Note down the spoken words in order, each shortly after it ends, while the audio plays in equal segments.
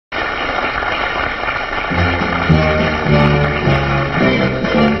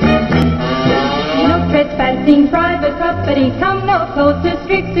property. Come no close to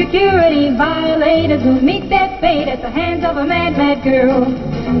strict security. Violators will meet their fate at the hands of a mad, mad girl.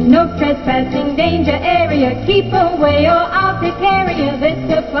 No trespassing, danger area. Keep away or I'll take care of you. This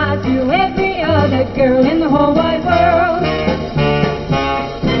applies to every other girl in the whole wide world.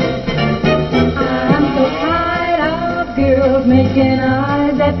 I'm so tired of girls making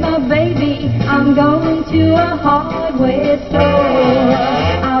eyes at my baby. I'm going to a hardware store.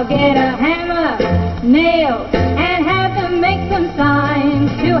 I'll get a hammer, nails, and have them make some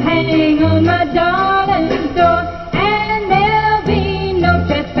signs to hang on my darling's door. And there'll be no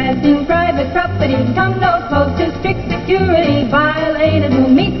trespassing, private property. Come no close to strict security. Violators will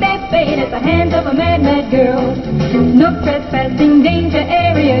meet their fate at the hands of a mad, mad girl. No trespassing, danger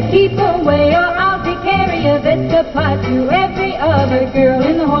area. Keep away or I'll take care of you. This applies to every other girl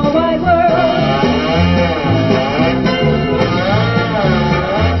in the whole wide world.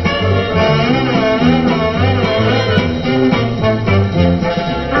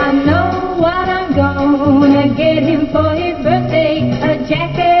 Get him for his birthday a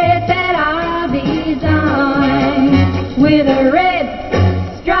jacket that I'll design with a red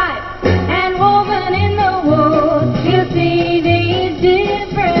stripe and woven in the wool. You'll see these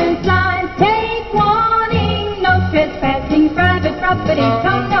different signs. Take warning, no trespassing, private property.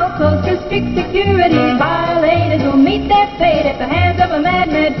 Come no close to strict security. Violators will meet their fate at the hands of a mad,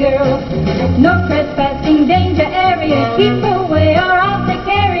 mad girl. No